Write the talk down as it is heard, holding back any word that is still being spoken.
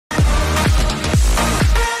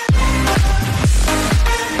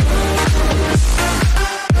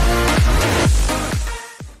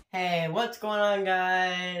What's going on,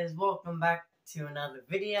 guys? Welcome back to another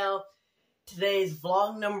video. Today's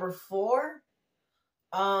vlog number 4.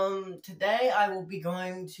 Today I will be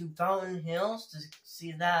going to Fountain Hills to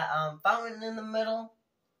see that fountain in the middle.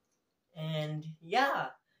 And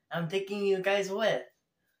yeah, I'm taking you guys with.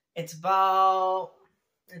 It's a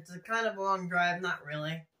kind of a long drive, not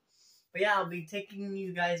really. But yeah, I'll be taking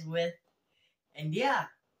you guys with. And yeah,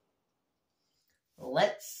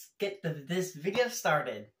 let's get this video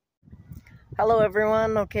started. Hello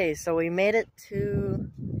everyone. Okay, so we made it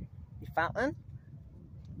to the fountain.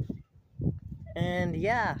 And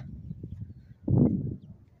yeah.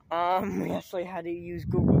 We actually had to use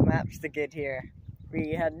Google Maps to get here.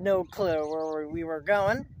 We had no clue where we were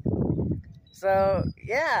going. So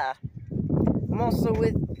yeah. I'm also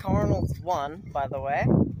with Carnals1, by the way.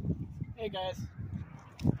 Hey guys.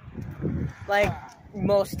 Like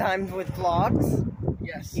most times with vlogs.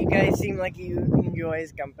 Yes. You guys seem like you enjoy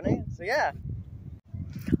his company. So yeah.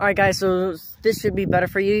 Alright guys, so this should be better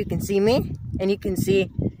for you. You can see me, and you can see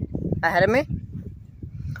ahead of me.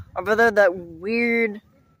 Over there, that weird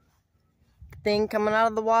thing coming out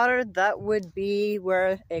of the water, that would be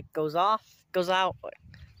where it goes out. I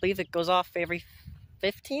believe it goes off every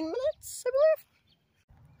 15 minutes, I believe.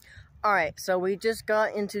 Alright, so we just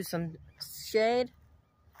got into some shade.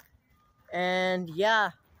 And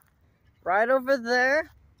yeah, right over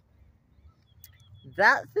there,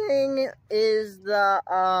 that thing is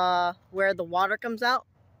the where the water comes out.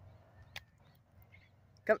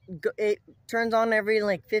 It turns on every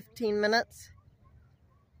like 15 minutes.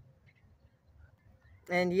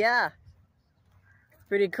 And yeah, it's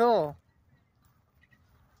pretty cool.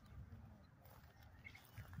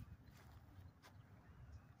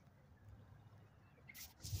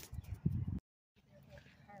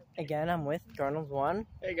 Again, I'm with Carnals1.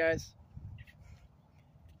 Hey guys.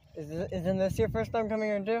 Isn't this your first time coming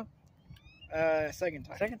here too? Second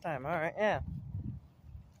time. Second time, alright, yeah.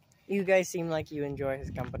 You guys seem like you enjoy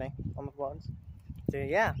his company on the vlogs. So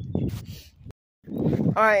yeah.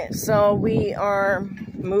 Alright, so we are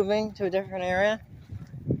moving to a different area.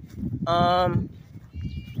 Trying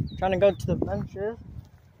to go to the benches.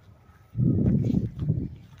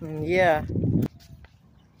 And yeah.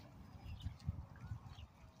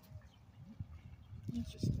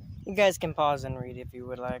 You guys can pause and read if you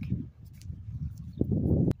would like.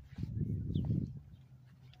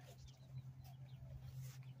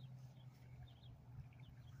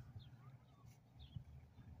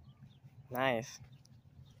 Nice.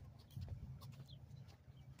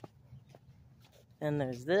 And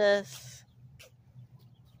there's this.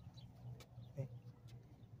 There's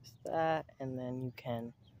that. And then you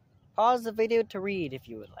can pause the video to read if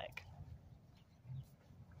you would like.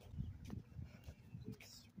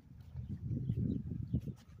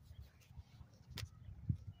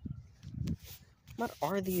 What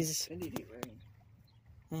are these?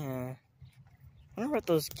 Yeah. I wonder what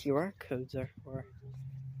those QR codes are for.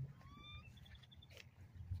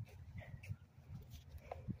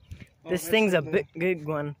 This thing's a big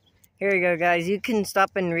one. Here you go, guys. You can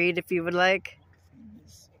stop and read if you would like.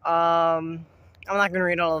 I'm not gonna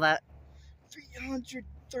read all of that.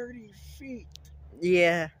 330 feet.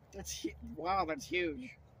 Yeah. Wow, that's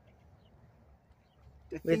huge.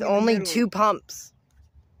 With only 2 pumps.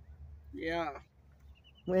 Yeah.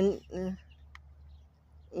 Even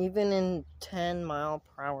in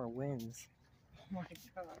 10-mile-per-hour winds. Oh my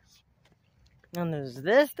gosh. And there's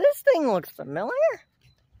this. This thing looks familiar.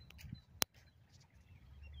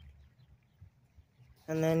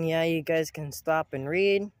 And then, yeah, you guys can stop and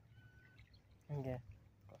read. And get a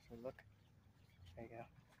closer look. There you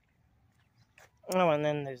go. Oh, and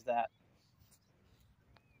then there's that.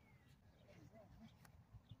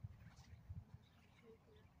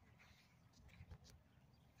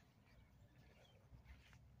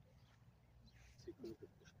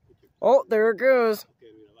 Oh, there it goes.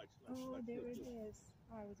 Oh, there it is.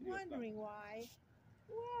 I was wondering why.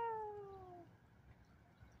 Wow.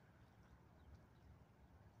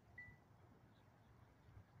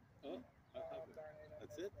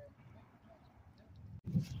 That's it?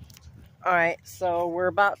 Alright, so we're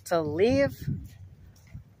about to leave.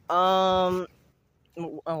 Oh,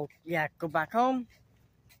 yeah, go back home.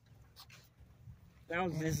 That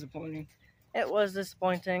was disappointing. It was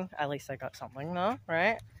disappointing. At least I got something, though,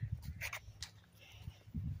 right?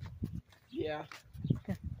 Yeah.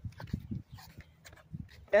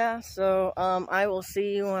 Yeah, so, I will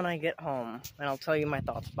see you when I get home, and I'll tell you my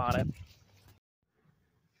thoughts about it.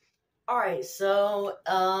 Alright, so,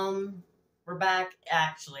 we're back.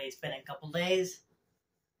 Actually, it's been a couple days.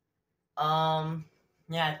 Yeah,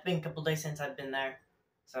 it's been a couple days since I've been there.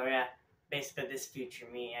 So, yeah. basically this future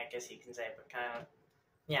me, I guess you can say, but kind of,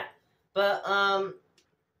 yeah. But,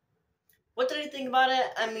 what did I think about it?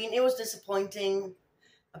 I mean, it was disappointing.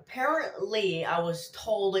 Apparently, I was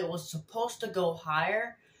told it was supposed to go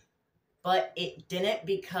higher, but it didn't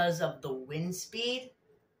because of the wind speed.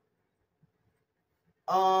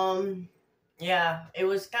 Yeah, it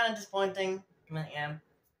was kind of disappointing. Yeah.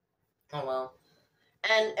 Oh well.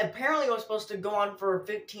 And apparently it was supposed to go on for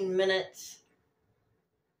 15 minutes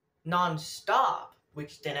non-stop,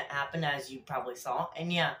 which didn't happen, as you probably saw.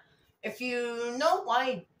 And yeah, if you know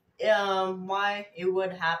why it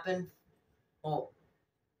would happen, well,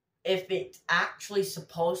 if it's actually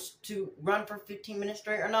supposed to run for 15 minutes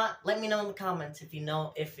straight or not, let me know in the comments if you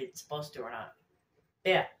know if it's supposed to or not.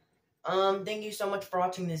 Yeah. Thank you so much for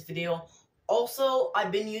watching this video. Also,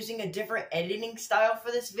 I've been using a different editing style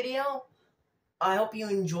for this video. I hope you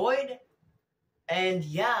enjoyed. And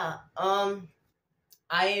yeah,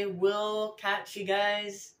 I will catch you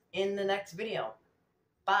guys in the next video.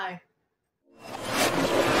 Bye.